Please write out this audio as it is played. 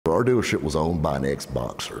our dealership was owned by an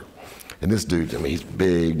ex-boxer. And this dude, I mean, he's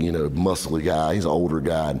big, you know, muscly guy. He's an older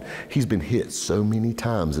guy. And he's been hit so many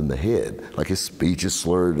times in the head. Like his speech is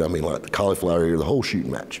slurred. I mean, like the cauliflower ear, the whole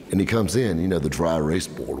shooting match. And he comes in, you know, the dry erase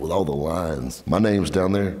board with all the lines. My name's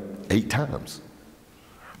down there 8 times.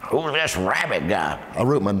 Who's this Rabbit guy? I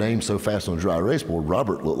wrote my name so fast on the dry erase board,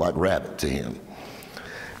 Robert looked like Rabbit to him.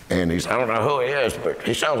 And he's, I don't know who he is, but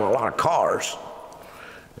he sells a lot of cars.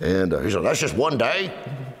 And He said, that's just one day?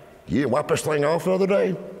 You didn't wipe this thing off the other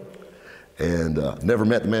day? And never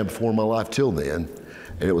met the man before in my life till then.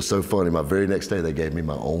 And it was so funny, my very next day they gave me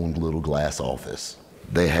my own little glass office.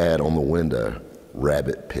 They had on the window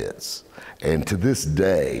rabbit pits. And to this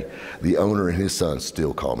day, the owner and his son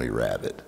still call me Rabbit.